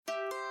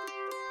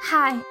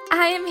Hi,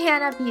 I am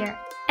Hannah Beer,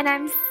 and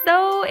I'm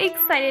so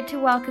excited to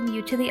welcome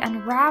you to the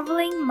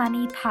Unraveling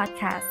Money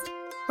podcast,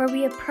 where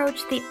we approach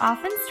the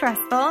often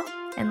stressful,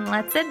 and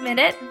let's admit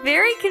it,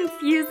 very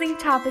confusing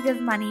topic of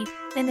money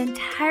in an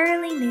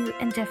entirely new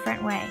and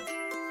different way.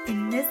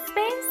 In this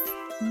space,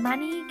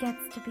 money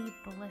gets to be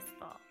blissful.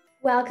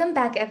 Welcome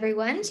back,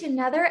 everyone, to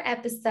another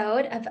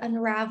episode of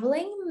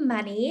Unraveling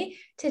Money.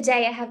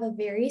 Today, I have a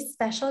very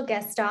special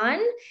guest on.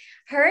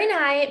 Her and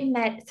I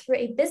met through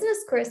a business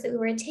course that we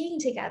were taking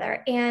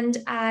together, and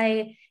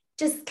I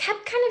just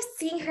kept kind of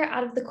seeing her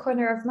out of the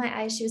corner of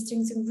my eye. She was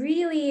doing some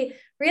really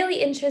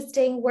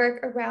interesting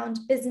work around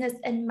business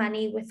and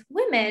money with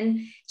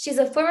women. She's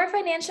a former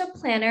financial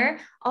planner,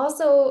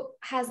 also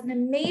has an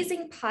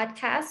amazing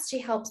podcast. She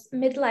helps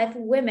midlife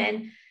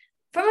women,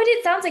 from what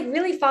it sounds like,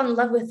 really fall in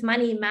love with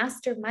money,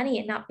 master money,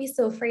 and not be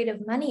so afraid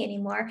of money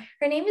anymore.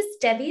 Her name is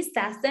Debbie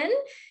Sassen.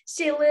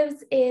 She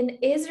lives in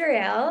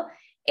Israel,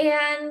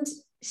 and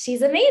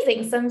she's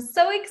amazing. So I'm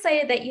so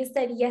excited that you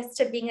said yes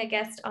to being a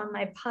guest on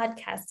my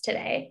podcast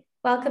today.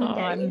 Welcome,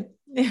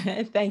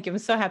 Debbie. Thank you. I'm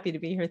so happy to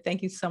be here.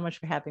 Thank you so much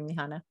for having me,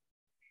 Hannah.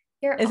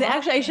 Awesome.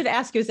 Actually, I should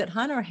ask you, is it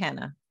Hannah or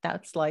Hannah?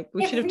 That's like,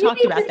 we should have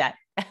talked about that.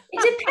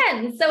 It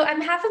depends. So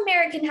I'm half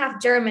American,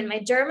 half German. My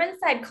German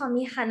side call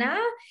me Hannah,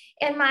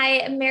 and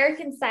my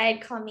American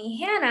side call me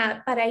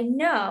Hannah. But I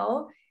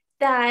know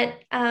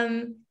that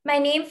my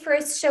name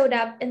first showed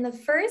up in the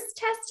First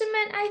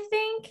Testament, I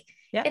think.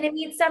 Yeah. And it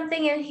means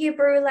something in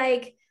Hebrew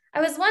like,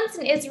 I was once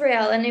in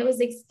Israel and it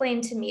was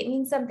explained to me. It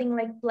means something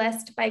like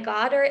blessed by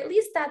God, or at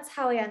least that's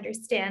how I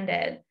understand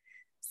it.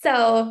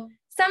 So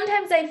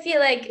sometimes I feel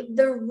like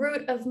the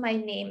root of my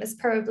name is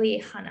probably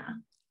Hannah.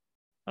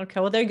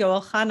 Okay, well, there you go.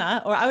 Well,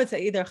 Hannah, or I would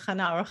say either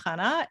Hannah or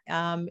Hannah,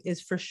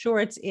 is for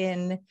sure. It's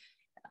in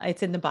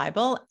the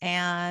Bible,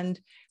 and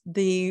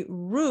the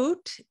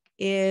root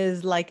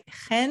is like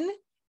chen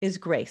is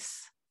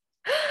grace.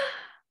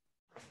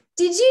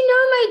 Did you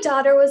know my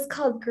daughter was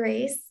called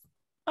Grace?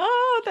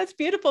 Oh, that's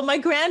beautiful. My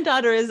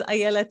granddaughter is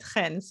Ayelet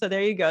Chen. So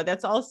there you go.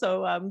 That's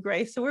also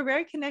Grace. So we're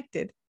very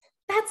connected.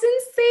 That's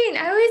insane.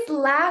 I always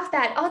laugh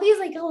that all these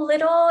like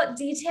little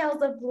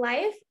details of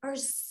life are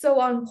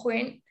so on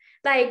point.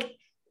 Like,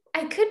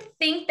 I could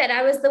think that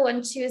I was the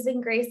one choosing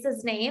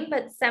Grace's name,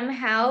 but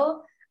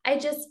somehow I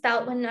just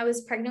felt when I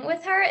was pregnant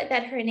with her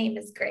that her name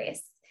is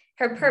Grace.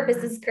 Her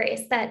purpose is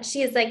grace, that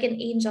she is like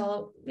an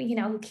angel,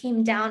 who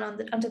came down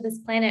onto this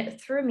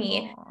planet through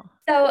me. Aww.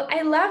 So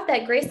I love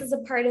that Grace is a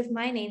part of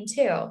my name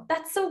too.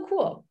 That's so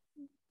cool.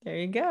 There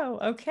you go.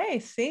 Okay.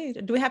 See,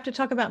 do we have to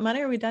talk about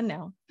money or are we done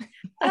now?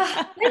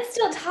 Let's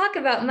still talk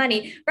about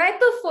money.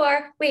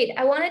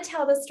 I want to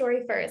tell the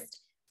story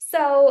first.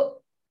 So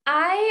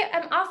I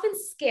am often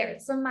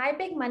scared. So my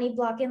big money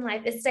block in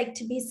life is like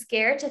to be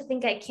scared, to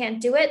think I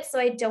can't do it. So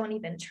I don't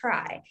even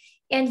try.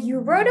 And you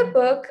wrote a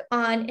book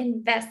on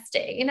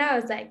investing. And I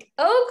was like,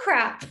 oh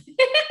crap.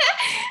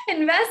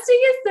 Investing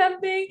is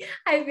something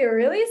I feel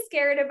really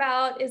scared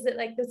about. Is it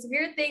like this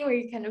weird thing where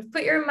you kind of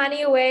put your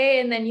money away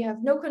and then you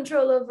have no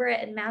control over it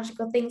and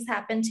magical things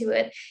happen to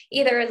it,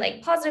 either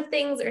like positive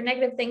things or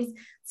negative things?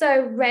 So I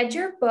read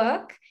your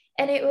book,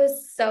 and it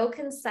was so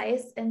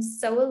concise and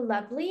so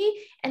lovely.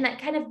 And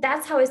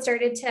that's how I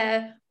started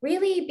to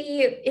really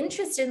be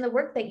interested in the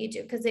work that you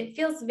do, because it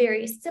feels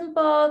very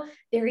simple,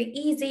 very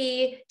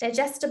easy,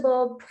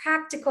 digestible,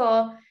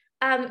 practical.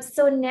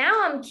 So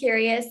now I'm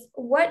curious,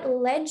 what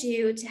led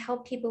you to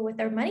help people with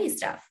their money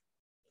stuff?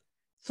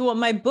 So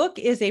my book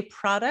is a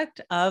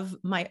product of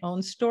my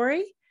own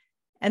story.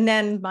 And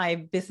then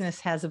my business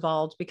has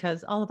evolved,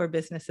 because all of our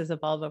businesses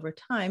evolve over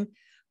time.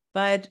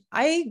 But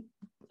I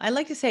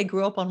like to say I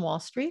grew up on Wall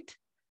Street.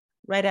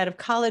 Right out of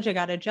college, I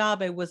got a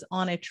job. I was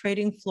on a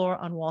trading floor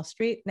on Wall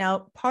Street.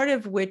 Now, part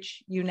of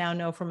which you now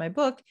know from my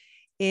book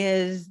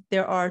is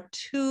there are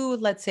two,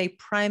 let's say,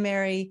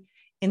 primary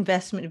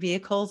investment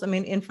vehicles. I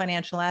mean, in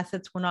financial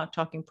assets, we're not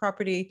talking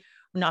property,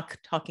 we're not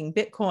talking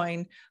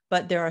Bitcoin,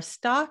 but there are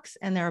stocks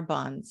and there are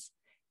bonds.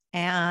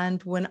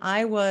 And when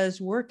I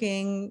was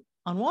working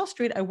on Wall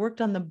Street, I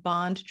worked on the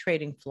bond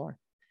trading floor.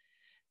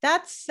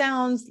 That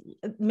sounds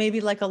maybe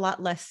like a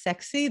lot less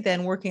sexy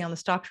than working on the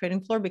stock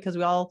trading floor, because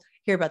we all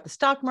hear about the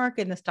stock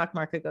market, and the stock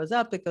market goes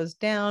up, it goes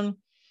down.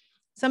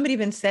 Somebody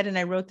even said, and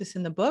I wrote this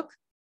in the book,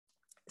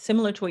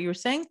 similar to what you were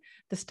saying,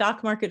 the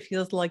stock market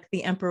feels like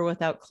the emperor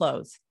without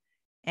clothes.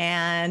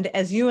 And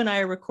as you and I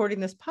are recording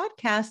this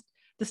podcast,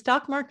 the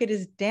stock market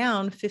is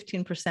down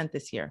 15%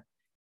 this year.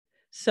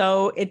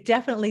 So it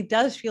definitely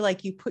does feel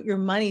like you put your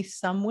money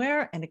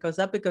somewhere and it goes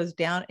up, it goes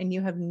down, and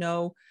you have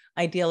no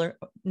idea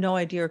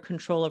or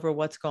control over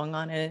what's going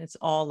on. And it's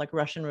all like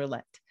Russian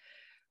roulette.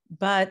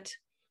 But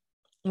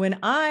when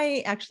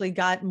I actually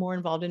got more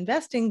involved in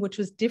investing, which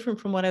was different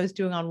from what I was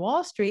doing on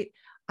Wall Street,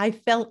 I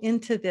fell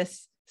into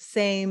this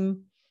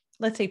same,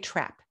 let's say,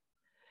 trap.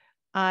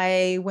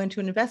 I went to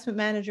an investment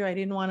manager. I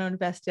didn't want to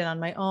invest it on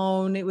my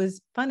own. It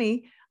was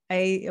funny.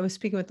 I was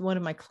speaking with one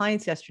of my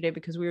clients yesterday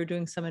because we were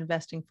doing some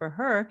investing for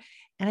her.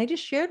 And I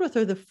just shared with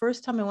her the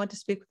first time I went to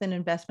speak with an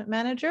investment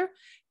manager,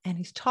 and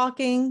he's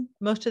talking,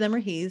 most of them are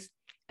he's,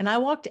 And I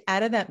walked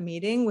out of that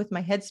meeting with my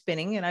head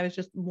spinning, and I was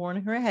just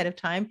warning her ahead of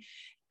time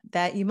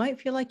that you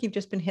might feel like you've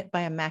just been hit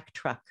by a Mack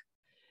truck,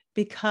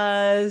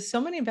 because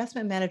so many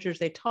investment managers,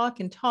 they talk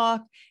and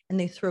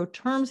they throw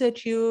terms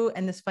at you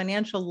and this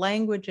financial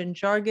language and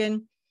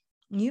jargon.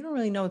 You don't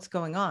really know what's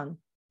going on.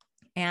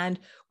 And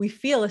we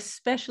feel,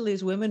 especially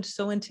as women,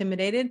 so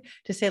intimidated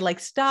to say, like,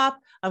 stop,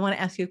 I want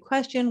to ask you a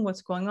question.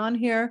 What's going on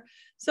here?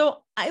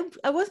 So I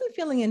wasn't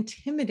feeling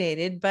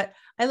intimidated, but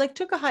I like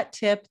took a hot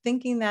tip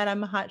thinking that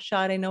I'm a hot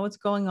shot. I know what's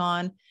going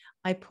on.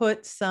 I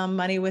put some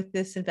money with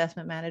this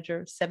investment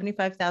manager,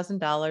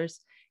 $75,000.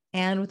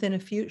 And within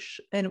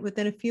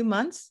a few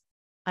months,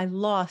 I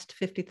lost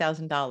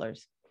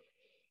 $50,000.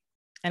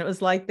 And it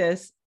was like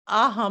this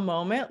aha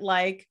moment,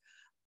 like,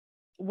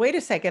 wait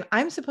a second,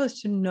 I'm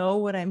supposed to know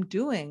what I'm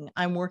doing.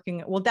 I'm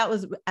working. Well, that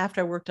was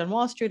after I worked on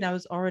Wall Street. And I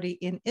was already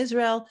in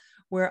Israel,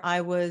 where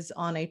I was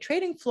on a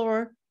trading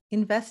floor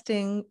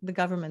investing the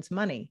government's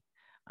money.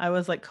 I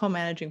was like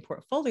co-managing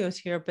portfolios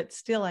here, but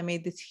still I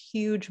made this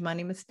huge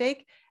money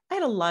mistake. I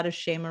had a lot of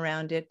shame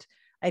around it.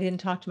 I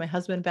didn't talk to my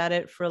husband about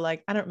it for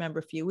like, I don't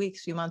remember, a few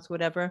weeks, few months,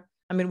 whatever.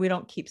 I mean, we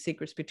don't keep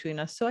secrets between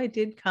us. So I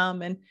did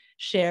come and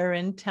share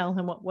and tell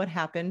him what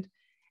happened.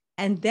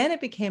 And then it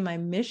became my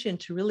mission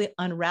to really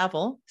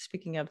unravel,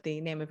 speaking of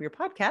the name of your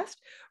podcast,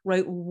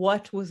 right?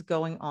 What was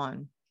going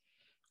on?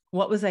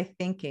 What was I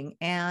thinking?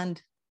 And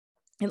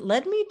it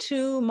led me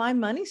to my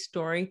money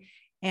story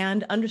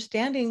and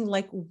understanding,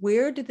 like,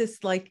 where did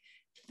this like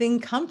thing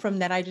come from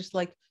that I just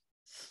like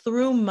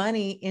threw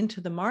money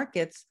into the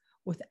markets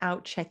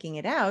without checking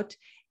it out.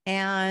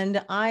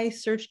 And I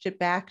searched it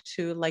back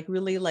to like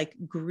really like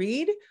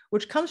greed,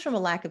 which comes from a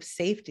lack of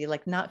safety,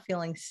 like not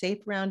feeling safe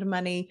around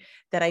money,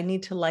 that I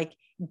need to like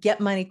get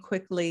money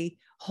quickly,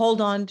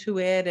 hold on to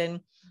it, and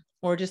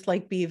or just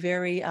like be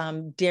very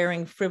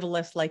daring,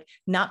 frivolous, like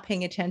not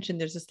paying attention.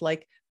 There's this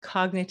like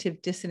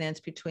cognitive dissonance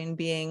between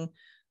being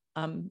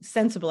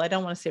sensible. I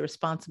don't want to say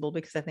responsible,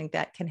 because I think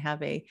that can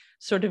have a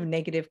sort of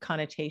negative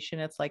connotation.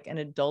 It's like an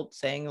adult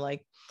saying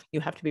like, you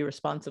have to be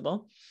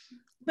responsible.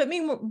 But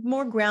being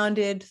more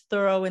grounded,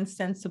 thorough, and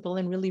sensible,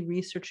 and really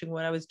researching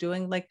what I was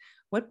doing. Like,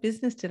 what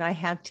business did I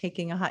have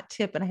taking a hot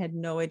tip? And I had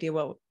no idea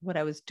what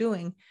I was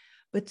doing.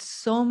 But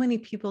so many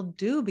people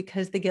do,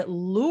 because they get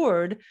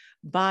lured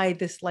by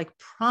this like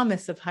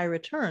promise of high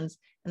returns.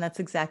 And that's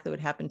exactly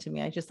what happened to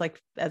me. I just, like,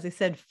 as I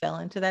said, fell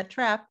into that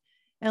trap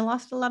and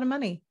lost a lot of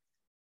money.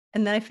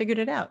 And then I figured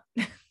it out.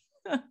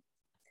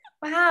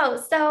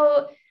 Wow.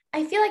 So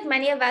I feel like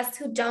many of us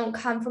who don't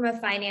come from a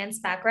finance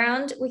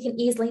background, we can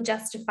easily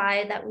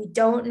justify that we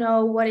don't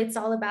know what it's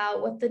all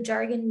about, what the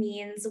jargon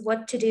means,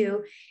 what to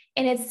do.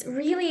 And it's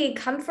really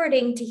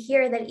comforting to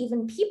hear that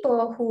even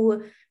people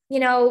who,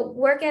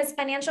 work as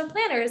financial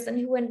planners and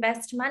who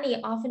invest money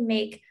often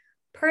make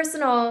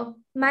personal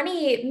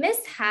money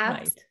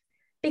mishaps, Right.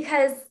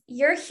 because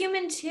you're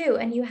human too,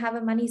 and you have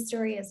a money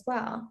story as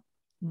well.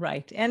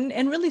 Right. And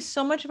really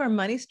so much of our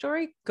money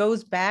story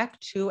goes back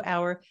to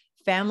our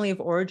family of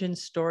origin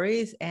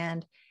stories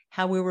and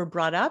how we were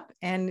brought up.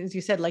 And as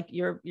you said, like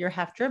you're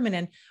half German,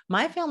 and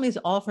my family is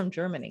all from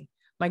Germany.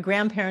 My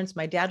grandparents,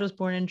 my dad was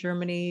born in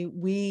Germany.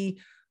 We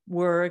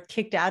were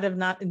kicked out of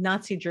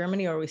Nazi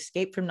Germany, or we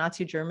escaped from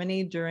Nazi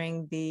Germany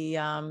during the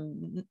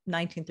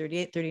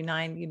 1938,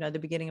 39, the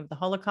beginning of the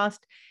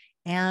Holocaust.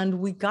 And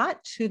we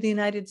got to the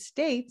United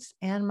States,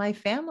 and my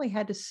family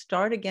had to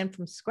start again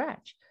from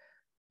scratch.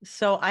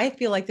 So I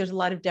feel like there's a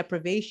lot of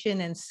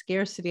deprivation and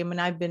scarcity. I mean,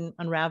 I've been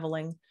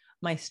unraveling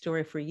my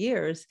story for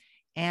years,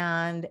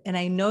 and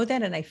I know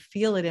that, and I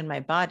feel it in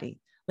my body.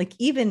 Like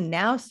even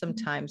now,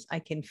 sometimes I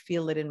can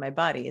feel it in my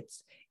body.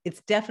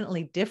 It's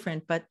definitely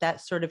different, but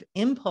that sort of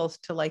impulse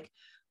to like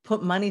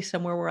put money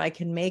somewhere where I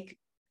can make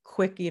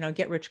quick,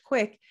 get rich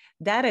quick,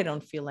 that I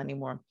don't feel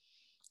anymore.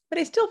 But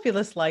I still feel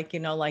this like,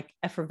 like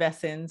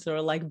effervescence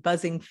or like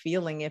buzzing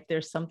feeling if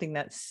there's something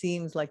that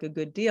seems like a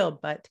good deal.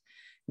 But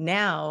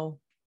now,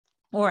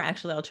 or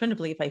actually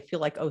alternatively, if I feel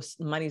like, oh,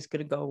 money's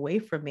going to go away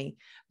from me,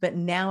 but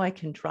now I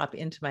can drop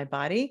into my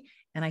body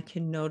and I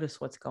can notice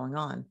what's going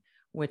on,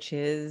 which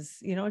is,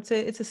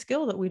 it's a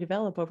skill that we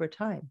develop over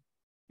time.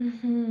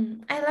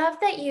 Mm-hmm. I love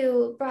that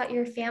you brought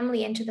your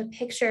family into the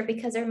picture,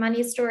 because our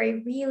money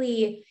story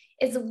really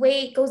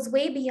goes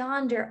way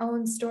beyond our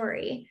own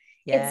story.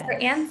 It's our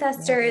Yes.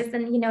 ancestors Yes.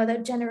 and the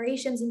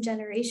generations and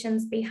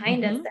generations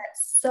behind us Mm-hmm. that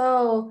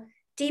so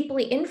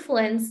deeply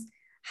influence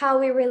how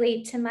we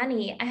relate to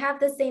money. I have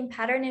the same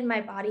pattern in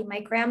my body. My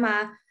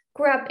grandma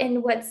grew up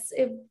in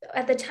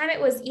at the time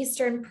it was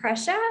Eastern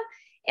Prussia,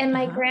 and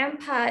my Uh-huh.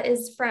 grandpa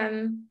is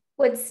from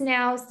what's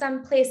now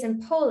some place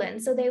in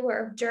Poland. So they were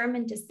of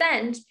German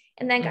descent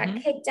and then got Mm-hmm.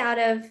 kicked out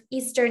of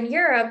Eastern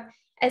Europe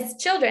as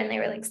children. They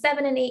were like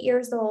 7 and 8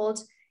 years old,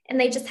 and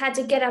they just had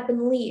to get up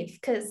and leave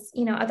because,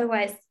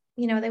 otherwise,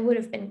 they would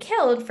have been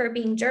killed for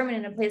being German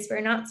in a place where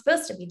you're not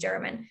supposed to be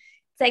German.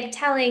 It's like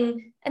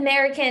telling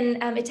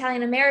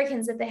Italian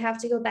Americans that they have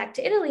to go back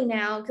to Italy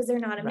now because they're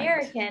not Right.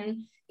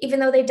 American. even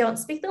though they don't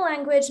speak the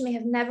language, may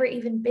have never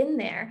even been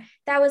there.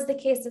 That was the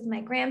case with my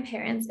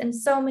grandparents. And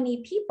so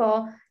many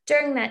people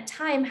during that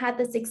time had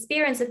this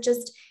experience of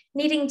just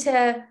needing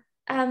to,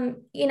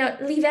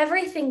 leave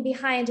everything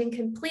behind and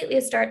completely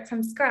start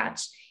from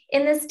scratch.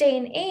 In this day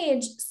and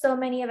age, so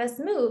many of us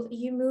move.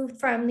 You moved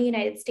from the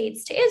United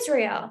States to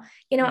Israel.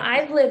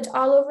 I've lived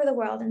all over the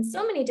world in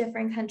so many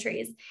different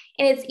countries.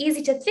 And it's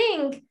easy to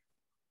think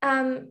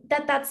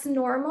that that's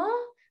normal,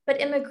 but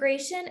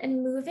immigration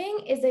and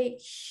moving is a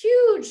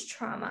huge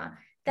trauma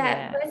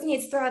that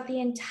resonates throughout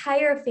the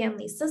entire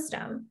family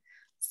system.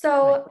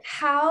 So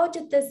how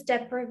did this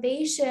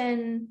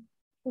deprivation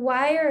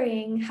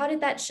wiring, how did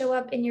that show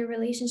up in your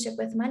relationship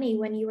with money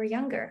when you were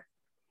younger?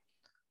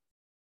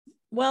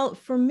 Well,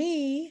 for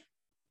me,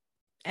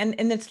 and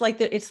it's like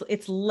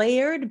it's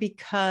layered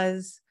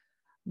because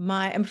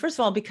first of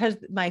all, because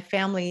my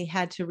family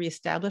had to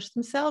reestablish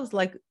themselves.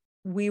 Like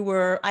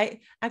I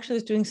actually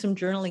was doing some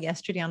journaling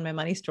yesterday on my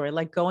money story,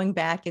 like going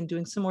back and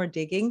doing some more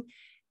digging.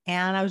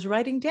 And I was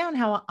writing down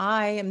how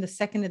I am the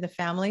second in the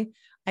family.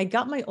 I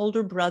got my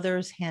older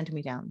brother's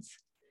hand-me-downs.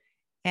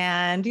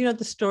 And,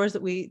 the stores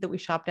that we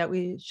shopped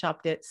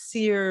at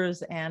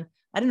Sears, and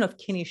I don't know if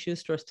Kinney's shoe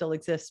store still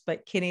exists,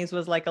 but Kinney's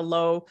was like a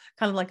low,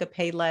 kind of like a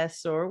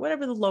Payless or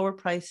whatever the lower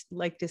price,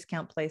 like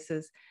discount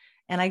places.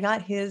 And I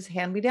got his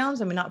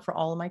hand-me-downs. I mean, not for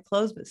all of my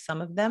clothes, but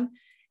some of them.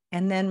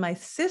 And then my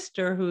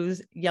sister,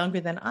 who's younger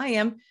than I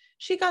am,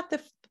 she got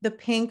the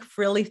pink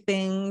frilly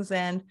things,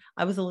 and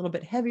I was a little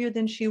bit heavier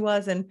than she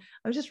was. And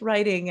I was just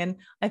writing, and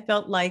I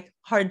felt like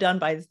hard done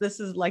by. This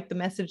is like the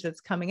message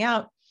that's coming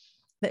out,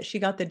 that she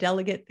got the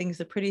delicate things,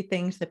 the pretty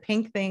things, the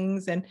pink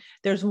things. And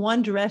there's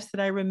one dress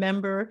that I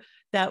remember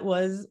that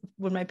was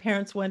when my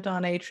parents went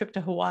on a trip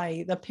to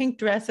Hawaii, the pink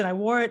dress. And I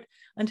wore it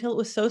until it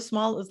was so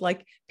small, it was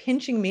like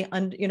pinching me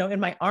in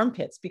my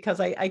armpits, because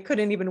I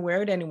couldn't even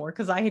wear it anymore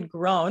because I had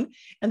grown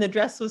and the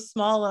dress was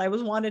small and I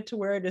wanted to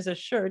wear it as a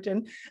shirt.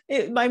 And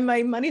my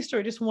money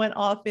story just went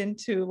off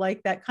into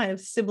like that kind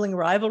of sibling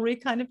rivalry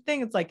kind of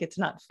thing. It's like, it's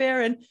not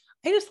fair. And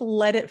I just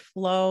let it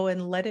flow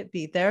and let it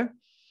be there.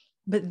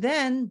 But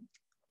then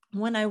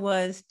when I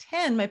was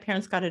 10, my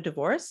parents got a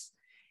divorce,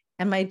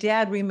 and my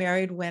dad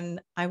remarried when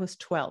I was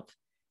 12.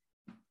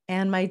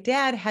 And my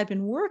dad had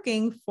been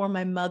working for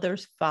my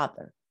mother's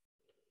father.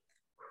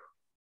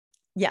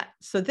 Yeah.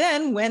 So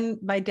then when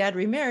my dad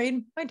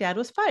remarried, my dad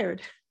was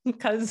fired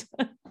because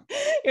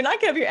you're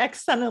not going to have your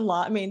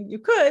ex-son-in-law. I mean, you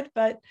could,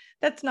 but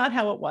that's not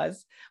how it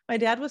was. My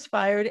dad was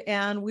fired,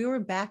 and we were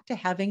back to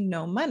having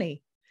no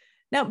money.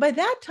 Now, by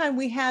that time,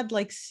 we had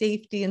like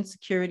safety and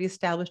security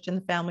established in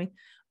the family.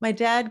 My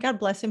dad, God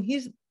bless him,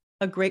 he's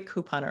a great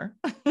couponer.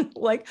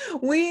 Like,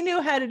 we knew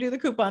how to do the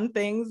coupon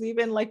things.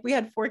 Even like we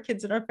had 4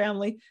 kids in our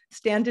family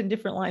stand in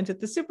different lines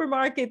at the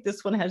supermarket.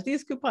 This one has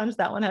these coupons,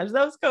 that one has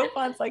those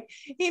coupons. Like,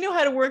 he knew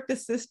how to work the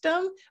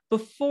system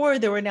before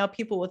there were now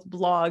people with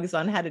blogs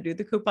on how to do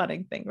the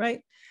couponing thing, right?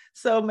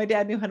 So my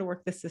dad knew how to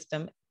work the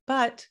system.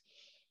 But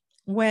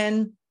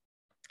when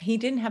he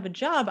didn't have a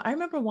job, I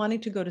remember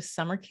wanting to go to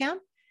summer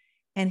camp,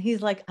 and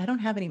he's like, I don't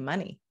have any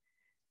money.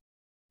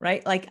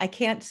 Right? Like, I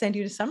can't send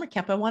you to summer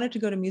camp. I wanted to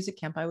go to music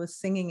camp. I was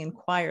singing in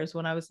choirs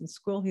when I was in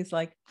school. He's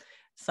like,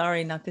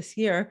 sorry, not this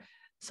year.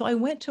 So I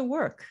went to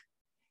work.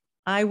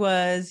 I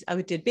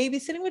did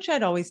babysitting, which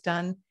I'd always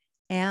done.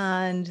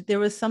 And there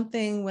was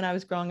something when I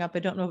was growing up, I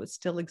don't know if it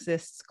still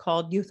exists,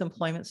 called Youth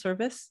Employment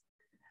Service.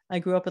 I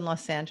grew up in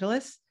Los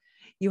Angeles.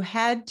 You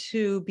had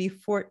to be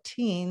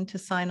 14 to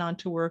sign on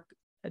to work,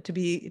 to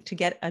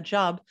get a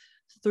job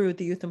through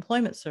the Youth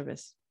Employment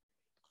Service.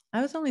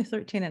 I was only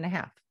 13 and a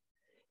half.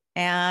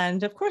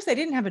 And of course, I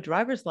didn't have a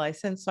driver's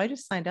license. So I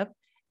just signed up,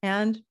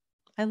 and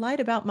I lied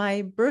about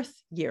my birth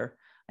year.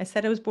 I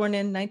said I was born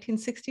in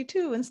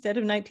 1962 instead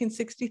of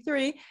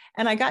 1963,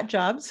 and I got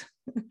jobs.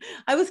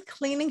 I was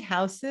cleaning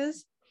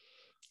houses.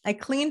 I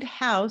cleaned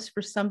house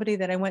for somebody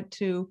that I went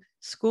to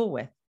school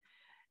with,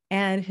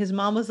 and his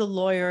mom was a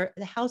lawyer.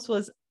 The house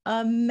was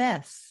a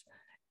mess.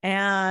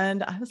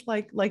 And I was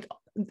like,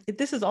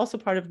 this is also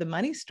part of the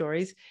money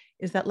stories,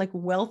 is that like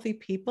wealthy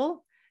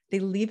people, they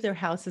leave their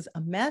houses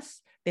a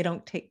mess. They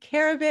don't take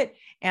care of it,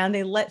 and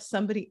they let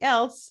somebody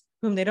else,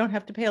 whom they don't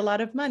have to pay a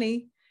lot of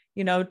money,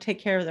 take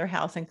care of their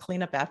house and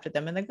clean up after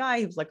them. And the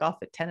guy, he was like off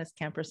at tennis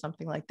camp or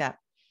something like that.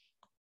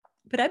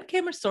 But I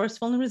became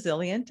resourceful and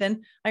resilient,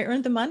 and I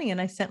earned the money, and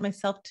I sent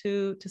myself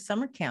to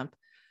summer camp.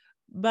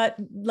 But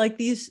like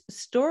these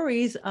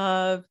stories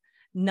of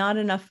not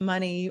enough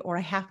money, or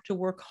I have to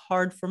work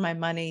hard for my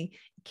money,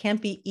 it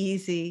can't be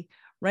easy,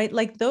 right?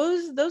 Like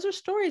those are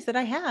stories that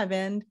I have,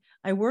 and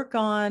I work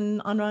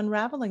on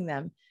unraveling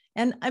them.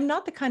 And I'm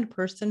not the kind of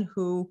person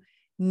who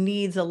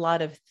needs a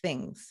lot of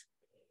things.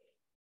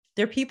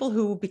 There are people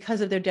who, because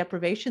of their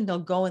deprivation, they'll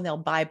go and they'll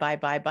buy.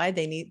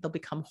 They'll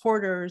become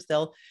hoarders.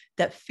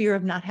 That fear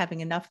of not having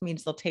enough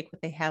means they'll take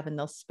what they have and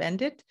they'll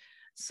spend it.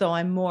 So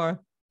I'm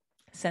more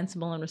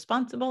sensible and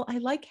responsible. I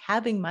like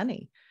having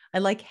money. I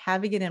like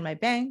having it in my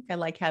bank. I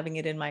like having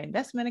it in my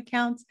investment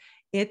accounts.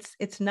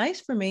 It's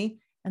nice for me.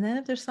 And then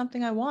if there's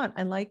something I want,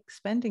 I like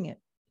spending it.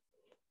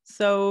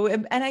 So,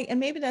 and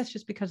maybe that's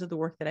just because of the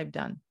work that I've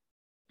done.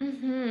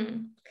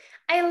 Mm-hmm.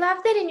 I love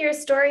that in your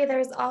story,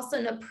 there's also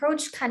an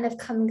approach kind of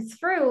coming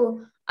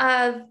through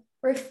of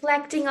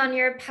reflecting on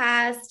your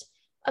past,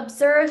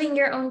 observing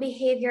your own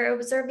behavior,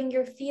 observing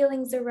your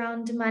feelings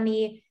around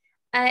money,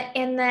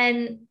 and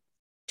then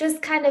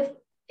just kind of,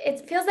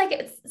 it feels like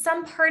it's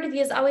some part of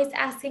you is always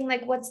asking,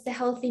 like, what's the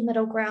healthy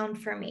middle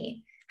ground for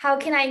me? How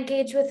can I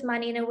engage with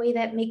money in a way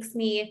that makes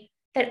me,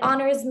 that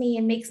honors me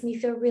and makes me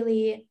feel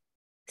really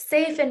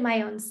safe in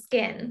my own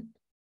skin?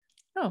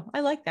 Oh, I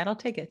like that. I'll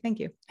take it. Thank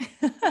you.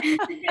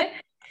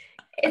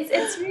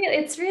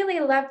 It's really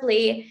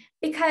lovely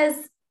because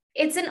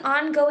it's an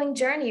ongoing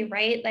journey,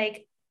 right?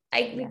 Like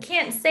we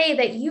can't say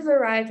that you've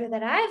arrived or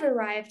that I've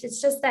arrived.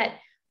 It's just that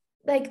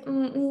like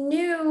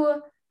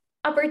new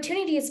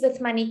opportunities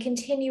with money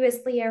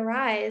continuously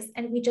arise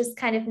and we just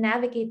kind of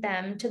navigate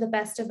them to the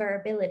best of our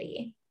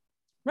ability.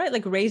 Right.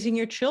 Like raising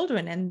your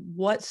children and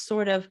what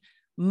sort of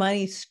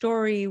money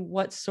story,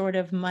 what sort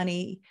of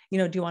money,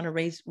 do you want to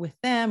raise with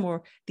them,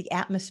 or the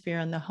atmosphere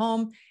in the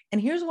home?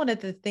 And here's one of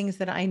the things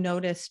that I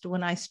noticed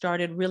when I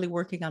started really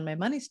working on my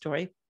money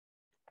story.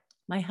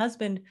 My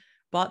husband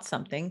bought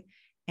something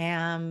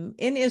in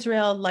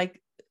Israel,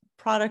 like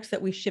products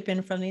that we ship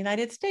in from the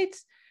United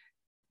States.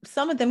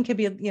 Some of them can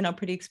be,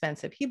 pretty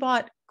expensive. He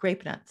bought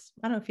grape nuts.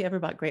 I don't know if you ever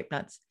bought grape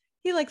nuts.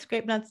 He likes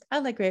grape nuts. I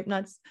like grape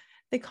nuts.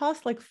 They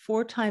cost like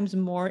 4 times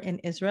more in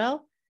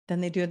Israel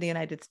than they do in the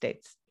United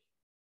States.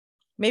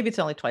 Maybe it's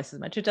only twice as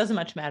much. It doesn't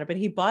much matter, but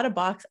he bought a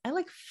box. I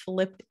like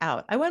flipped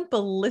out. I went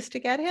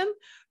ballistic at him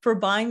for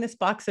buying this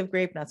box of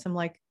grape nuts. I'm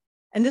like,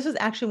 and this was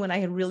actually when I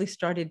had really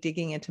started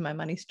digging into my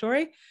money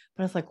story,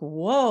 but I was like,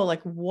 whoa,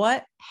 like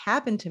what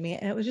happened to me?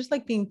 And it was just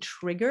like being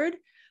triggered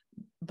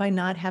by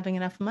not having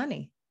enough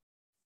money.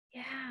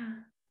 Yeah.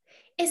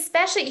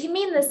 Especially, you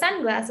mean the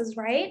sunglasses,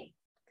 right?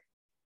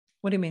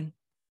 What do you mean?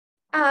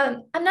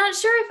 I'm not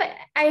sure if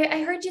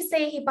I heard you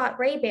say he bought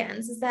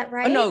Ray-Bans. Is that Oh,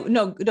 right?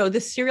 no, the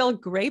cereal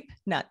grape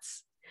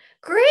nuts.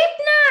 Grape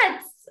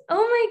nuts.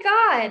 Oh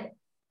my God.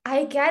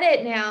 I get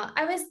it now.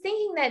 I was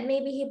thinking that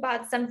maybe he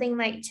bought something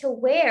like to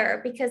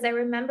wear because I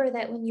remember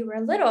that when you were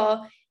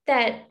little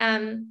that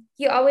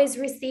you always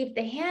received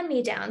the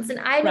hand-me-downs. And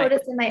I Right.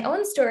 noticed in my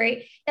own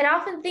story that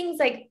often things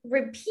like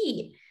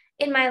repeat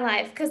in my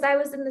life because I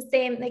was in the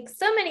same, like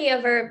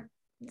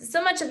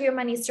so much of your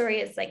money story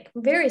is like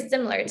very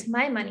similar to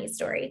my money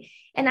story.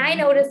 And I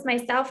notice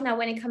myself now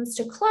when it comes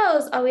to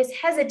clothes, always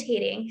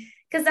hesitating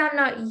because I'm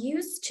not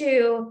used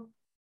to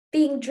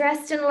being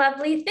dressed in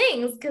lovely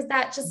things because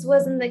that just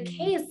wasn't the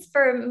case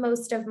for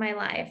most of my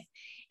life.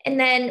 And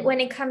then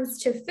when it comes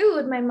to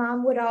food, my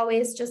mom would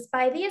always just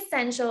buy the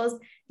essentials,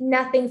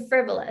 nothing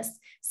frivolous.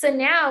 So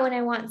now when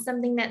I want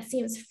something that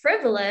seems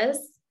frivolous,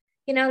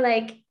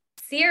 like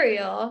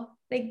cereal,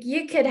 like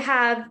you could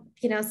have,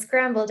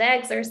 scrambled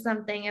eggs or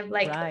something of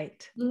like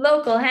Right.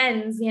 local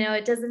hens,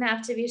 it doesn't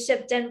have to be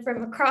shipped in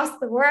from across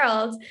the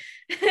world.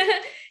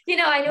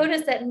 I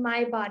noticed that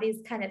my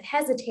body's kind of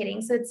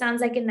hesitating. So it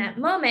sounds like in that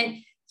moment,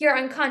 your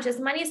unconscious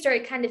money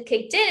story kind of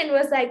kicked in and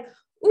was like,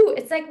 ooh,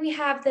 it's like we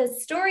have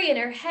this story in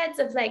our heads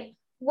of like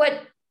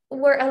what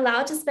we're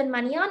allowed to spend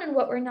money on and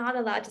what we're not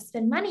allowed to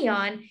spend money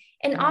on.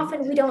 And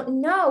often we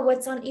don't know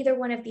what's on either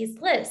one of these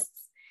lists.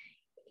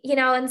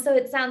 And so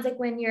it sounds like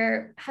when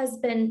your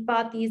husband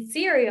bought these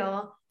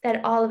cereal,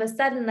 that all of a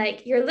sudden,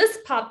 like your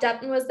list popped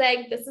up and was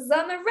like, this is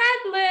on the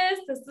red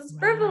list, this is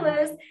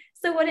frivolous.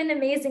 So what an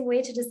amazing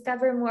way to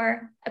discover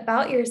more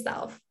about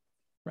yourself.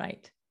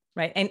 Right.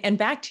 And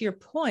back to your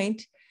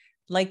point,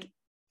 like,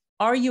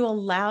 are you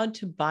allowed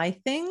to buy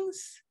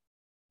things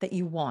that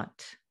you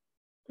want?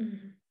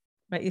 Mm-hmm.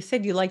 Right. You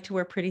said you like to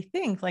wear pretty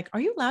things. Like, are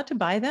you allowed to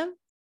buy them?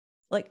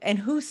 Like, and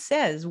who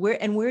says where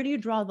do you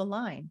draw the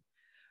line?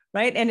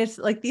 Right. And it's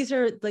like, these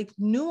are like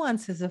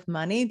nuances of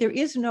money. There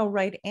is no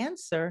right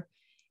answer.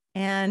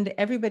 And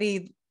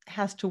everybody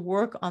has to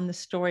work on the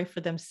story for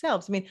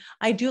themselves. I mean,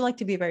 I do like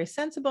to be very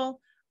sensible.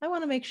 I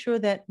want to make sure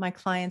that my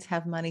clients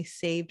have money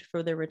saved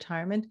for their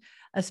retirement,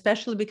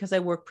 especially because I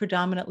work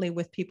predominantly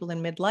with people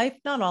in midlife.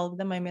 Not all of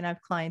them. I mean, I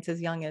have clients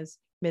as young as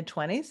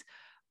mid-20s,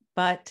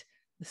 but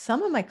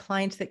some of my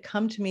clients that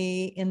come to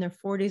me in their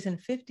 40s and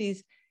 50s,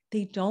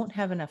 they don't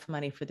have enough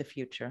money for the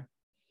future.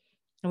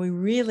 And we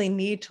really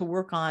need to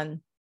work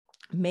on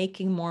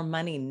making more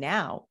money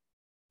now,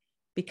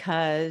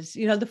 because,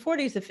 the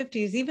 40s, the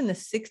 50s, even the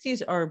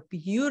 60s are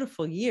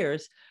beautiful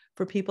years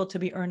for people to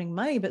be earning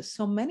money. But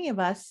so many of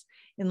us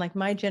in like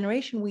my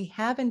generation, we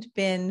haven't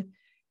been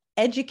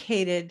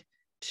educated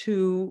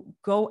to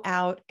go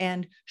out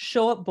and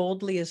show up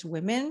boldly as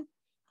women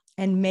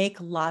and make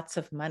lots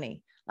of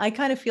money. I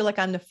kind of feel like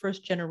I'm the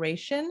first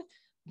generation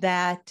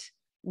that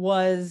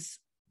was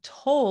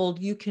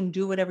told you can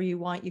do whatever you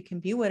want, you can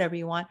be whatever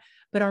you want.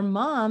 But our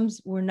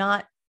moms were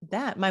not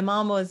that. My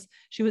mom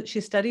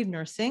she studied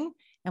nursing.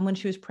 And when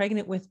she was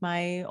pregnant with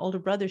my older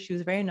brother, she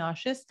was very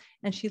nauseous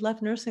and she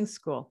left nursing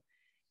school.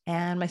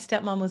 And my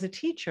stepmom was a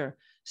teacher.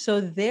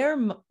 So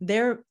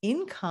their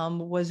income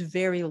was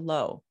very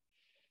low.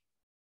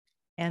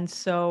 And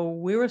so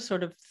we were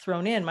sort of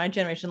thrown in, my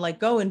generation, like,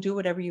 go and do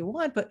whatever you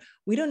want, but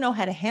we don't know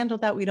how to handle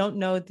that. We don't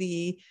know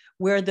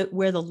where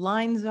the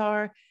lines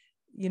are,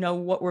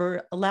 what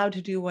we're allowed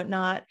to do, what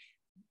not,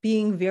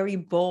 being very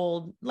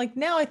bold. Like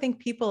now, I think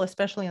people,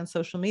 especially on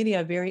social media,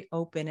 are very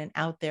open and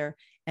out there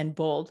and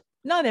bold.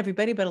 Not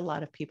everybody, but a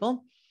lot of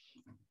people.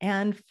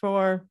 And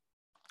for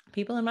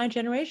people in my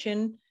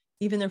generation,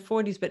 even their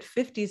 40s, but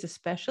 50s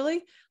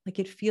especially, like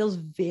it feels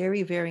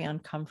very, very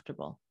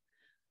uncomfortable.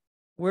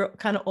 We're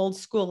kind of old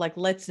school, like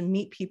let's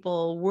meet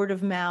people, word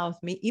of mouth,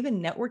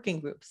 even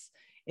networking groups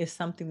is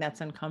something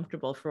that's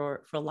uncomfortable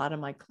for a lot of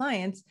my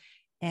clients.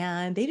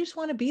 And they just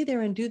want to be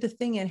there and do the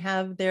thing and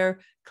have their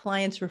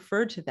clients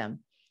referred to them.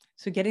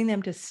 So getting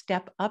them to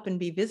step up and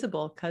be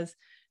visible, because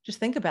just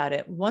think about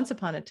it. Once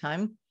upon a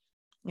time,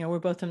 we're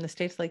both from the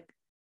States, like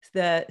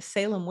the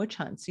Salem witch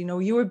hunts,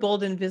 you were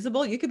bold and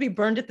visible, you could be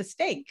burned at the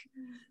stake.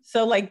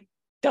 So like,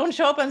 don't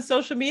show up on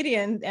social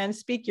media and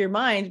speak your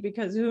mind,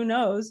 because who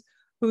knows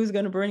who's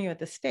going to burn you at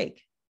the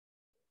stake.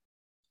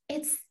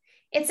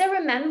 It's a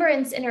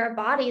remembrance in our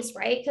bodies,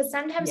 right? Because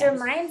sometimes Yes.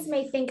 our minds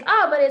may think,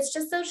 oh, but it's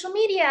just social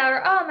media,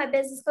 or, oh, my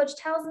business coach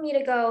tells me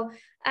to go,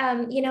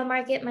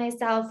 market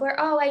myself, or,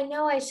 oh, I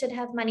know I should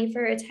have money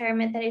for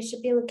retirement, that I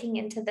should be looking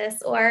into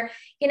this, or,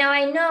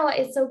 I know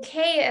it's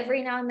okay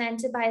every now and then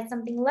to buy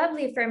something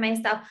lovely for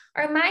myself.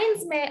 Our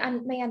minds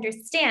may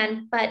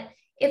understand, but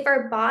if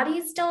our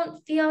bodies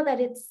don't feel that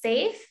it's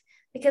safe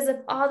because of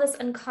all this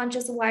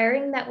unconscious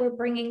wiring that we're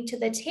bringing to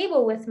the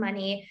table with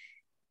money,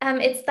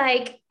 it's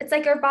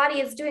like our body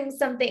is doing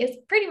something. It's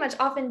pretty much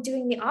often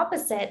doing the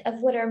opposite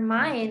of what our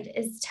mind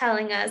is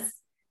telling us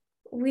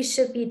we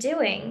should be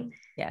doing.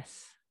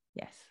 Yes.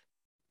 Yes.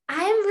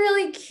 I'm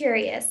really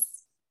curious.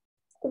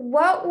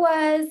 What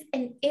was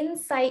an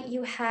insight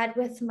you had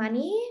with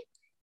money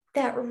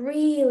that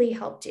really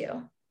helped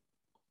you?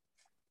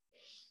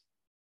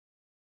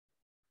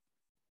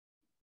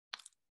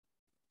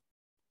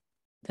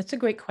 That's a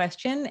great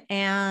question.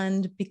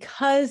 And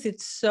because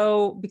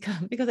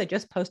I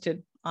just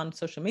posted on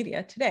social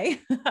media today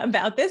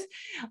about this,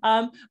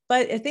 but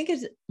I think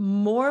it's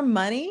more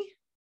money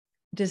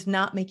does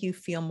not make you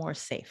feel more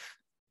safe.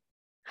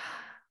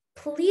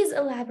 Please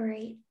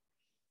elaborate.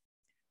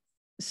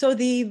 So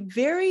the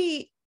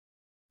very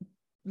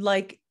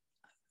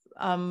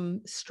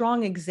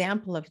strong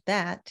example of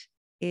that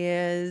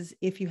is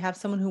if you have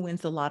someone who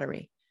wins the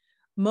lottery.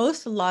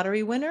 Most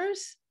lottery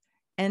winners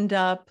end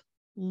up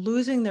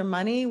losing their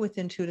money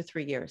within 2 to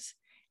 3 years.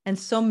 And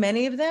so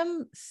many of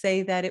them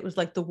say that it was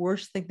like the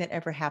worst thing that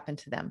ever happened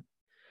to them.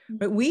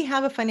 But we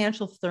have a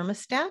financial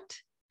thermostat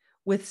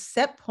with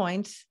set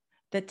points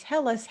that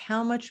tell us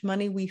how much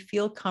money we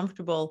feel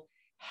comfortable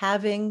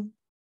having,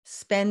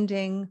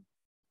 spending,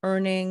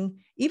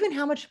 earning, even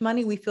how much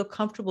money we feel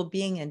comfortable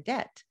being in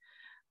debt.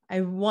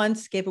 I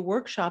once gave a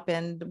workshop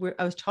and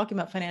I was talking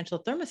about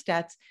financial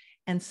thermostats,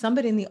 and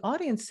somebody in the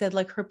audience said,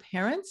 like, her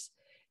parents,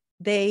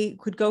 they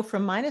could go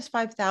from minus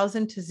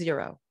 5,000 to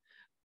zero,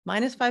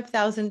 minus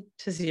 5,000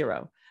 to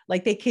zero.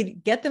 Like they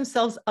could get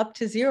themselves up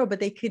to zero, but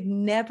they could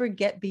never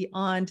get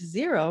beyond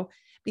zero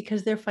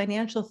because their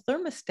financial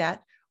thermostat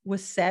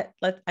was set,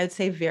 I'd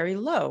say, very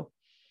low.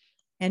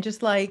 And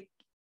just like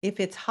if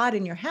it's hot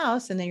in your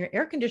house and then your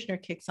air conditioner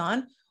kicks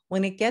on,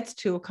 when it gets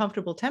to a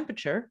comfortable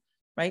temperature,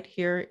 right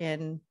here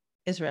in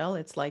Israel,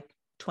 it's like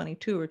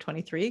 22 or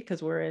 23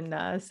 because we're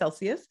in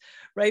Celsius,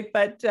 right?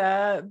 But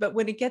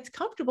when it gets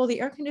comfortable, the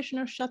air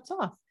conditioner shuts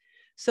off.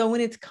 So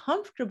when it's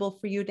comfortable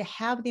for you to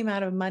have the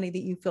amount of money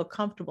that you feel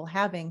comfortable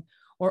having,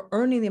 or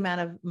earning the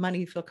amount of money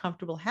you feel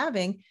comfortable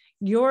having,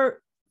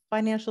 your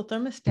financial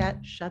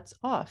thermostat shuts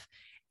off.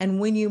 And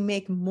when you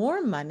make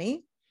more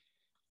money,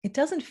 it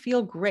doesn't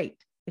feel great.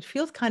 It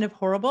feels kind of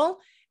horrible.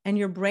 And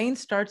your brain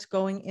starts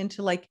going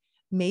into like,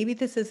 maybe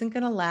this isn't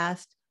going to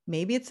last.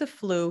 Maybe it's a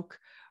fluke,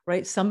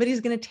 right?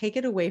 Somebody's going to take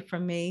it away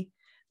from me.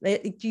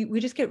 We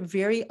just get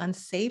very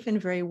unsafe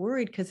and very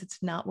worried because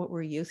it's not what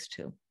we're used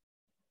to.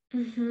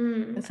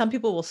 Mm-hmm. And some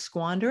people will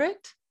squander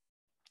it.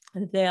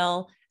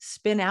 They'll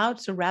spin out.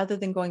 So rather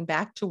than going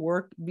back to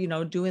work,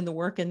 doing the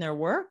work in their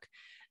work,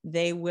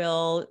 they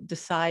will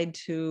decide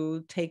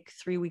to take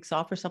 3 weeks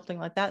off or something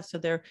like that. So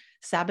they're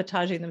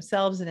sabotaging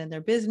themselves and in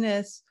their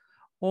business,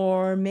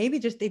 or maybe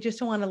they just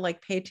don't want to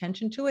like pay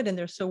attention to it. And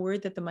they're so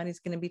worried that the money's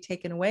going to be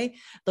taken away.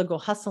 They'll go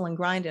hustle and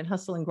grind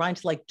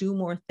to like do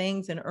more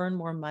things and earn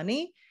more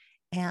money.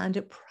 And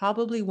it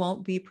probably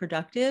won't be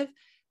productive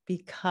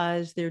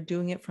because they're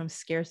doing it from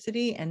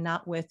scarcity and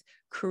not with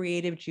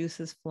creative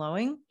juices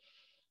flowing.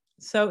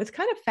 So it's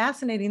kind of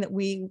fascinating that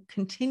we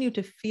continue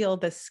to feel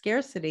the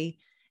scarcity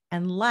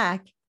and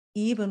lack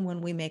even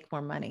when we make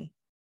more money.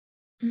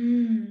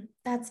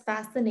 That's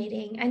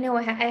fascinating. I know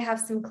I have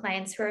some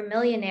clients who are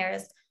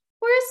millionaires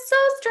who are so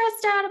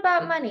stressed out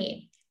about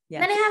money.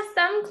 Yes. Then I have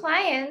some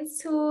clients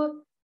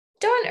who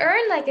don't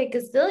earn like a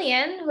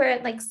gazillion, who are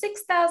at like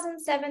 6,000,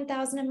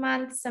 7,000 a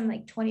month, some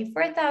like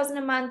 24,000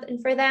 a month.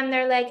 And for them,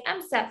 they're like,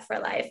 I'm set for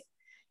life.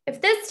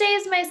 If this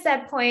stays my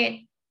set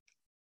point,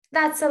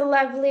 that's a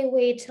lovely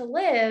way to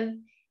live.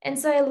 And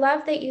so I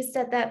love that you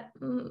said that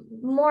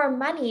more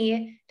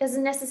money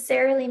doesn't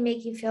necessarily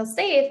make you feel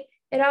safe.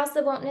 It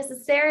also won't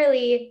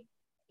necessarily,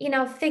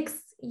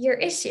 fix your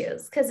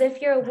issues. Because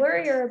if you're a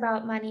worrier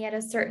about money at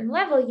a certain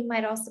level, you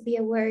might also be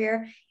a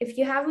worrier if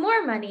you have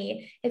more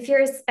money. If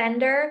you're a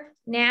spender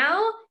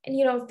now and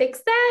you don't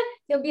fix that,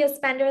 you'll be a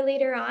spender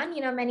later on.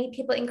 Many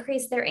people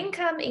increase their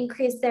income,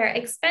 increase their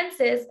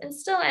expenses, and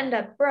still end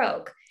up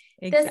broke.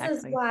 This is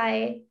Exactly.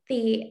 why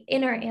the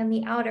inner and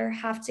the outer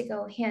have to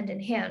go hand in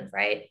hand,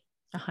 right?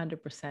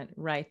 100%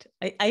 right.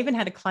 I even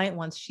had a client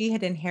once, she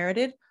had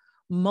inherited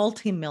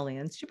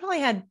multi-millions. She probably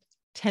had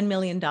 $10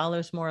 million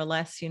more or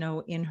less, in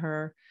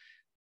her,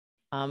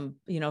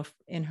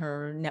 in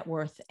her net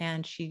worth.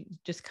 And she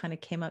just kind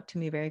of came up to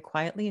me very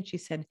quietly and she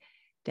said,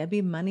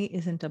 Debbie, money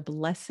isn't a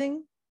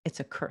blessing, it's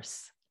a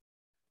curse.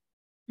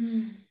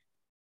 Mm.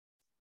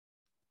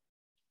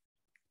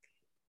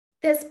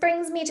 This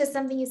brings me to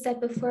something you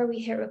said before we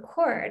hit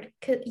record.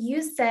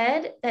 You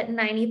said that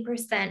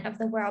 90% of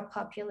the world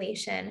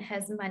population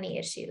has money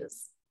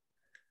issues.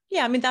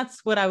 Yeah, I mean,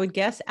 that's what I would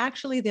guess.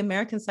 Actually, the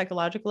American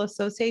Psychological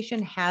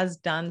Association has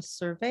done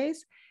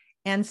surveys,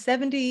 and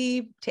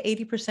 70 to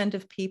 80%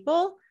 of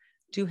people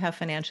do have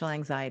financial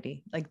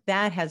anxiety. Like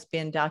that has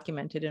been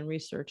documented and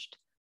researched.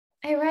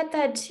 I read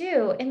that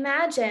too.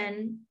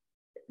 Imagine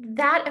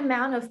that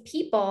amount of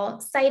people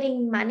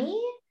citing money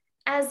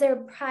as their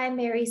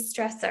primary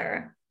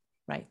stressor.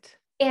 Right.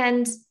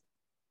 And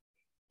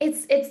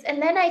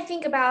and then I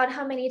think about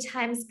how many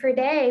times per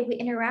day we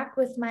interact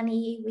with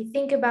money, we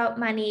think about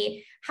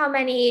money, how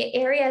many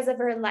areas of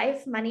our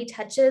life money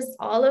touches,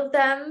 all of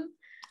them,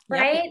 Yep.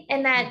 right?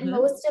 And that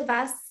most of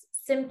us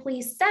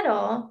simply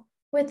settle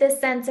with a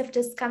sense of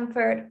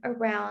discomfort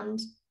around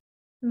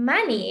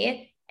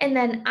money. And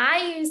then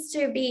I used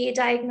to be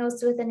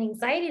diagnosed with an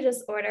anxiety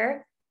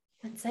disorder.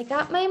 Once I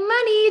got my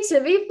money to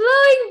be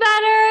flowing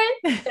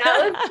better,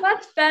 that was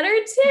much better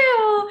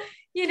too.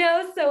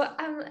 So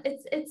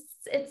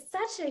it's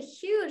such a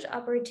huge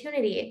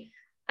opportunity.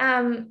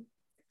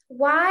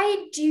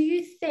 Why do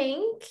you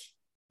think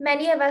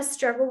many of us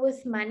struggle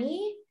with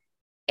money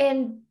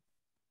and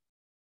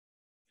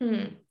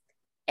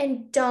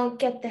don't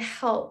get the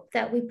help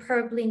that we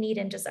probably need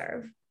and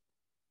deserve?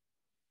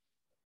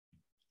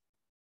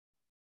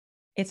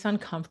 It's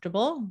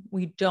uncomfortable.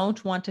 We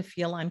don't want to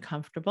feel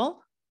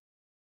uncomfortable.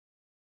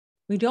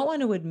 We don't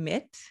want to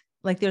admit,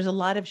 like there's a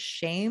lot of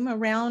shame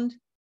around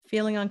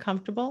feeling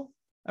uncomfortable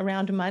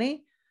around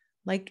money.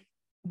 Like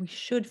we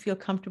should feel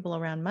comfortable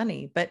around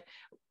money, but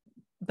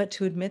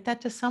to admit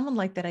that to someone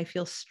like that, I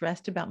feel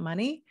stressed about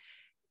money,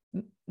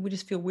 we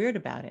just feel weird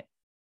about it.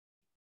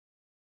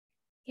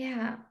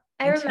 Yeah.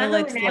 I Until remember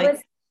it's when like, I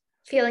was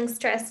feeling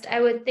stressed,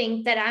 I would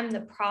think that I'm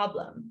the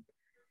problem,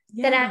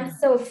 that yeah. I'm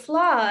so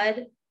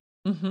flawed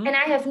Mm-hmm. and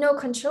I have no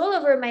control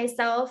over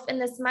myself. And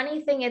this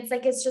money thing, it's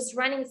like it's just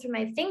running through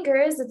my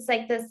fingers. It's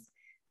like this,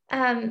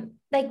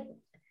 like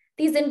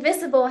these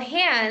invisible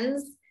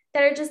hands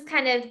that are just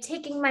kind of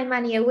taking my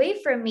money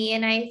away from me.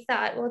 And I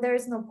thought, well,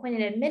 there's no point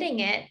in admitting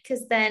it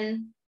because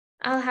then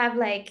I'll have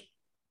like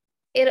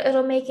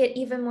it'll make it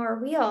even more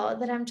real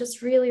that I'm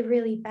just really,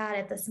 really bad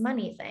at this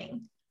money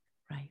thing.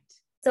 Right.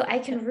 So I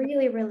can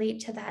really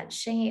relate to that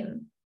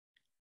shame.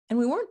 And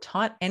we weren't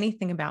taught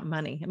anything about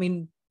money. I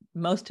mean,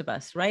 most of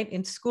us, right?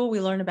 In school, we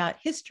learn about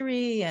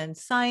history and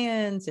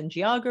science and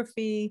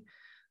geography,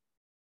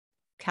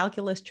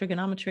 calculus,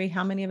 trigonometry.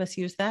 How many of us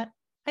use that?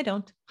 I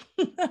don't.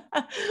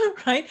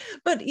 Right.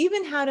 But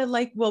even how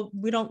to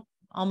we don't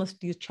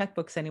almost use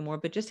checkbooks anymore,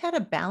 but just how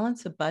to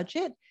balance a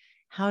budget,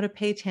 how to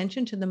pay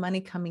attention to the money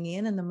coming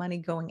in and the money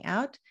going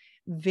out,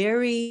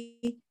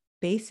 very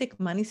basic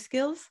money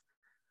skills,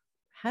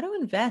 how to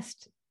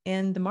invest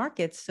in the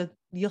markets so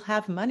you'll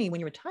have money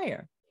when you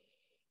retire,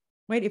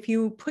 right? If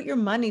you put your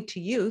money to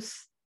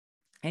use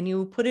and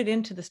you put it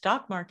into the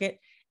stock market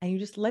and you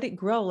just let it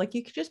grow, like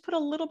you could just put a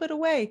little bit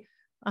away,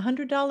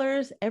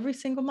 $100 every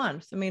single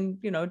month. I mean,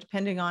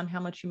 depending on how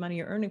much money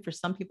you're earning, for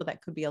some people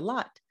that could be a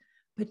lot,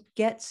 but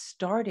get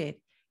started,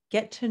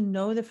 get to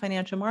know the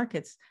financial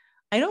markets.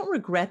 I don't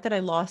regret that I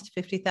lost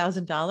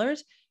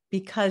 $50,000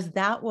 because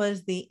that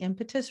was the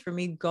impetus for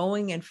me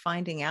going and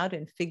finding out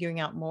and figuring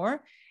out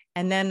more.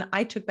 And then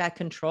I took back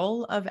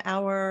control of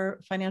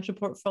our financial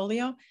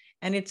portfolio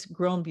and it's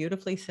grown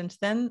beautifully since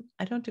then.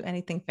 I don't do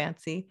anything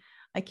fancy.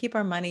 I keep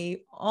our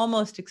money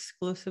almost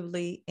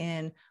exclusively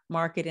in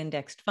market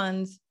indexed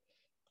funds,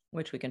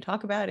 which we can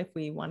talk about if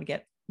we want to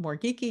get more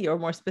geeky or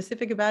more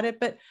specific about it.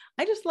 But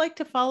I just like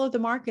to follow the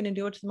market and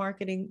do what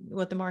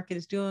the market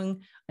is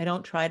doing. I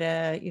don't try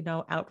to,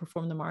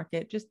 outperform the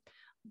market. Just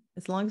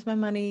as long as my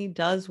money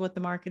does what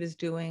the market is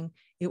doing,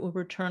 it will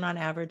return on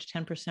average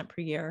 10%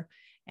 per year.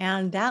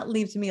 And that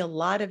leaves me a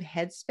lot of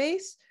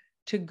headspace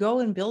to go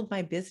and build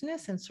my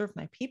business and serve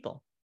my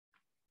people.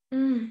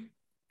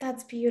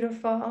 That's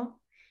beautiful.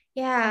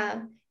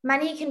 Yeah.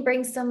 Money can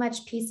bring so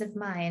much peace of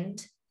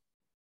mind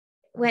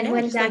when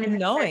just done like in a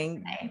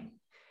knowing. way.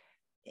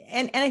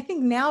 And I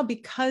think now,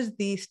 because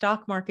the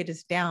stock market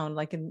is down,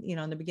 like in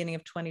the beginning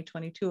of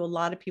 2022, a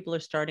lot of people are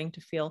starting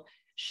to feel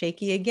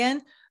shaky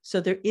again. So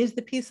there is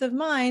the peace of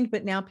mind,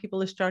 but now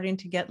people are starting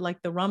to get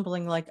like the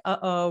rumbling, like,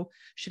 uh-oh,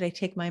 should I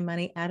take my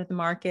money out of the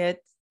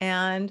market?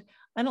 And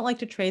I don't like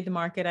to trade the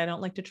market. I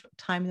don't like to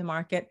time the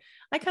market.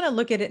 I kind of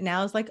look at it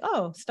now as like,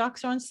 oh,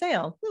 stocks are on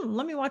sale.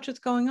 Let me watch what's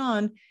going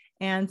on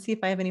and see if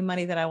I have any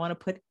money that I want to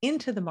put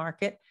into the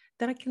market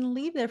that I can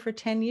leave there for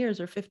 10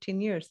 years or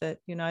 15 years that,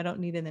 I don't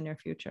need in the near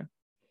future.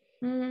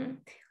 Mm.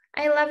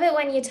 I love it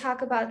when you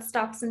talk about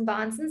stocks and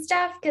bonds and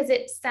stuff because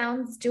it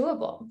sounds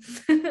doable.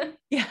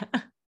 Yeah,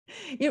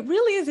 it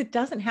really is. It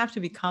doesn't have to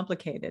be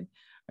complicated,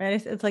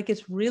 right? It's like,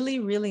 it's really,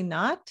 really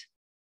not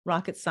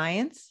rocket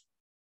science.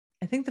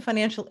 I think the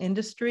financial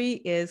industry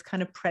is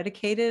kind of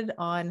predicated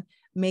on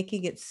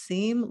making it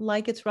seem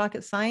like it's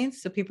rocket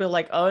science. So people are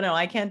like, oh no,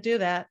 I can't do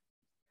that.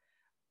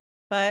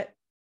 But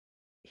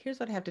here's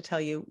what I have to tell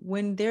you.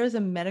 When there's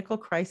a medical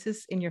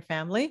crisis in your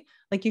family,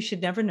 like, you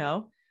should never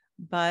know.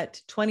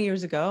 But 20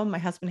 years ago, my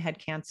husband had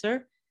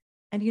cancer.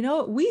 And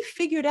we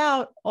figured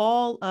out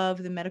all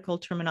of the medical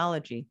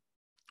terminology.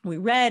 We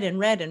read and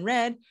read and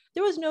read.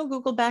 There was no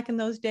Google back in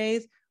those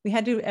days. We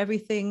had to do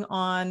everything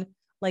on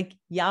like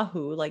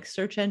Yahoo, like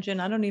search engine.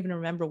 I don't even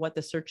remember what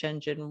the search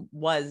engine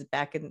was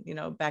back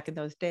in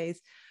those days.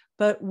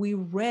 But we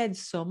read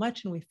so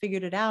much and we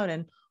figured it out.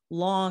 And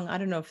I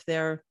don't know if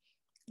they're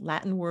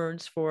Latin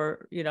words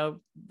for,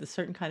 the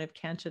certain kind of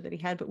cancer that he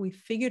had, but we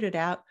figured it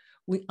out.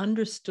 We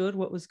understood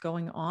what was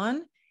going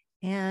on.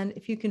 And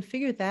if you can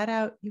figure that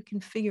out, you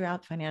can figure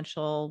out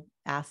financial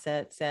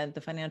assets and the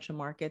financial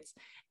markets,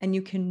 and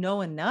you can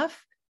know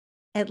enough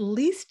at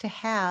least to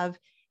have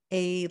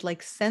a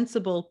like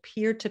sensible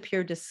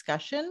peer-to-peer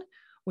discussion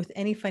with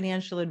any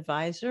financial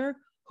advisor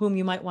whom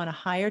you might want to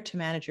hire to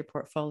manage your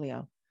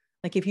portfolio.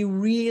 Like, if you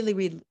really,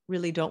 really,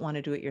 really don't want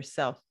to do it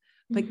yourself,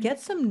 but get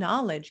some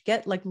knowledge,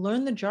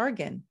 learn the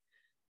jargon,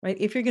 right?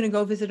 If you're going to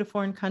go visit a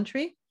foreign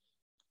country,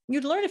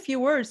 you'd learn a few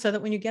words so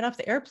that when you get off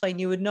the airplane,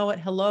 you would know what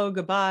hello,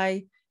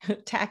 goodbye,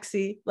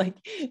 taxi, like,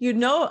 you'd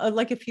know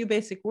like a few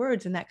basic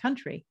words in that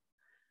country.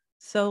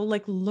 So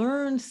like,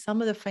 learn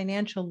some of the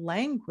financial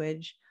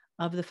language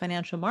of the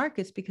financial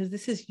markets, because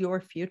this is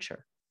your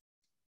future.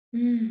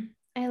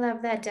 I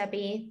love that,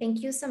 Debbie.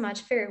 Thank you so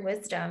much for your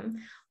wisdom.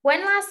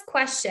 One last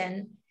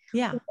question.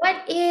 Yeah.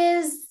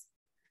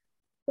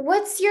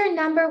 What's your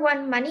number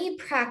one money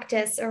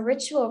practice or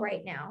ritual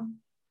right now?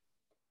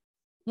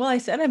 Well, I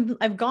said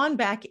I've gone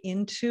back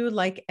into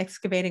like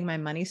excavating my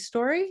money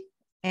story.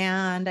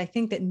 And I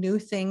think that new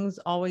things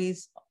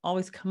always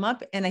come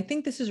up. And I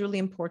think this is really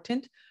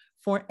important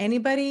for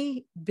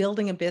anybody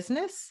building a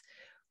business,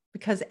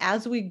 because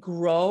as we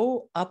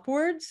grow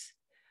upwards,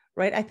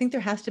 right, I think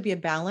there has to be a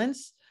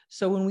balance.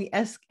 So when we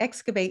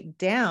excavate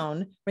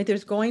down, right,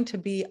 there's going to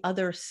be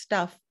other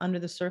stuff under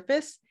the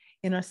surface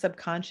in our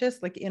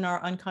subconscious, like in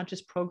our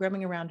unconscious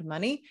programming around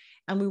money.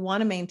 And we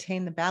want to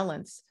maintain the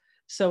balance.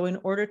 So in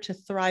order to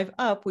thrive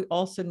up, we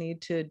also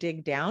need to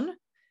dig down.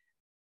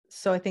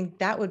 So I think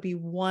that would be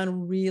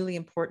one really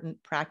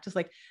important practice,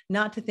 like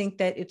not to think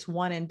that it's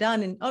one and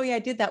done. And, oh yeah, I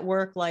did that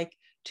work like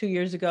 2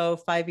 years ago,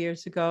 5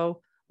 years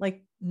ago.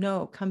 Like,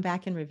 no, come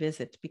back and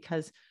revisit,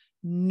 because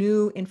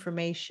new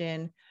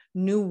information,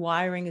 new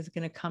wiring is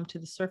going to come to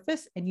the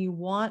surface, and you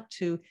want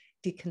to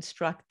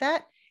deconstruct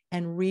that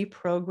and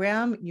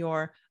reprogram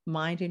your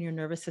mind and your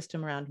nervous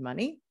system around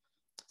money.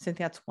 So I think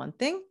that's one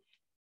thing,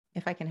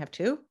 if I can have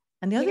two.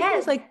 And the other thing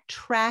is like,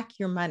 track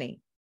your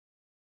money.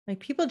 Like,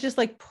 people just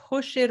like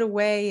push it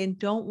away and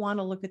don't want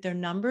to look at their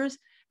numbers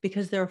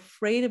because they're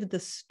afraid of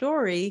the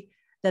story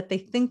that they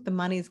think the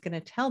money is going to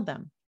tell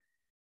them.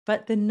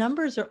 But the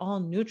numbers are all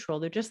neutral.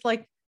 They're just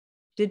like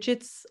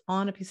digits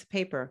on a piece of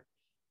paper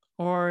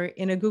or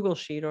in a Google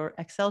sheet or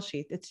Excel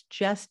sheet. It's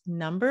just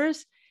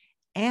numbers,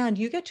 and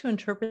you get to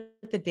interpret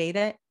the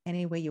data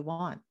any way you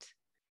want.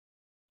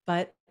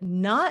 But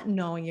not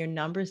knowing your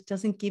numbers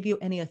doesn't give you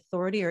any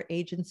authority or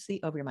agency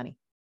over your money.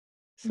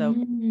 So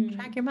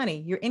track your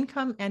money, your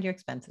income and your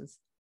expenses.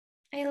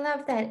 I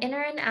love that.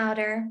 Inner and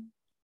outer.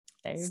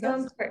 There you go. So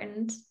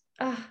important.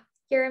 Oh,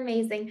 you're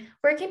amazing.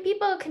 Where can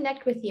people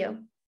connect with you?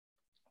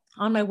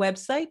 On my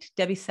website,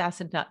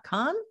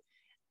 debbiesassen.com,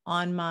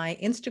 on my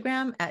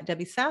Instagram at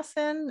Debbie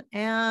Sassen,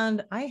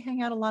 and I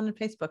hang out a lot on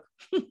Facebook.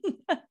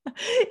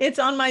 It's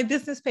on my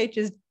business page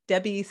is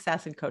Debbie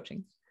Sassen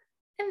Coaching.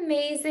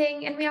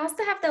 Amazing. And we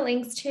also have the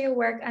links to your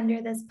work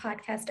under this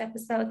podcast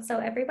episode. So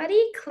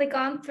everybody click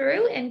on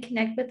through and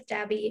connect with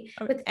Debbie.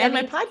 And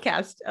my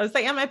podcast. I was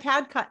like, and my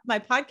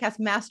podcast,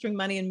 Mastering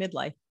Money in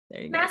Midlife.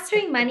 There you go.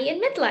 Mastering Money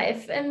in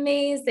Midlife.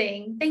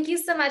 Amazing. Thank you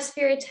so much for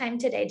your time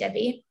today,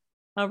 Debbie.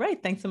 All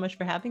right. Thanks so much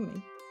for having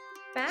me.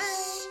 Bye.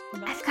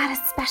 I've got a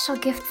special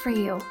gift for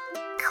you.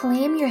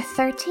 Claim your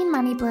 13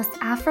 Money Bliss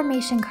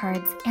affirmation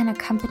cards and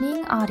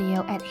accompanying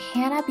audio at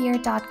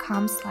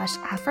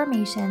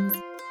hannahbeer.com/affirmations.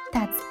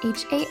 That's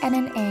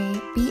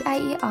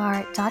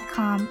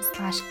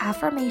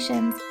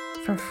HANNABIER.com/affirmations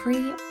for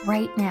free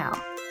right now.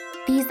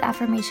 These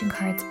affirmation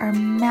cards are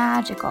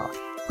magical.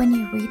 When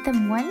you read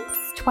them once,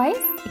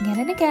 twice, again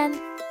and again,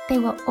 they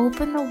will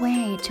open the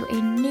way to a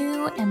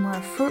new and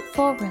more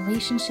fruitful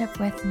relationship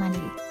with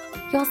money.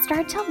 you'll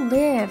start to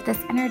live this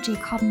energy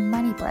called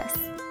money bliss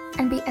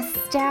and be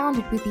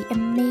astounded with the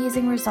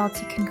amazing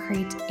results you can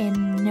create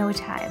in no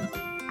time.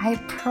 I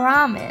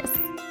promise.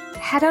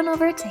 Head on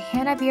over to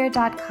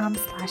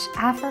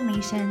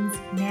hannahbeer.com/affirmations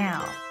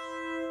now.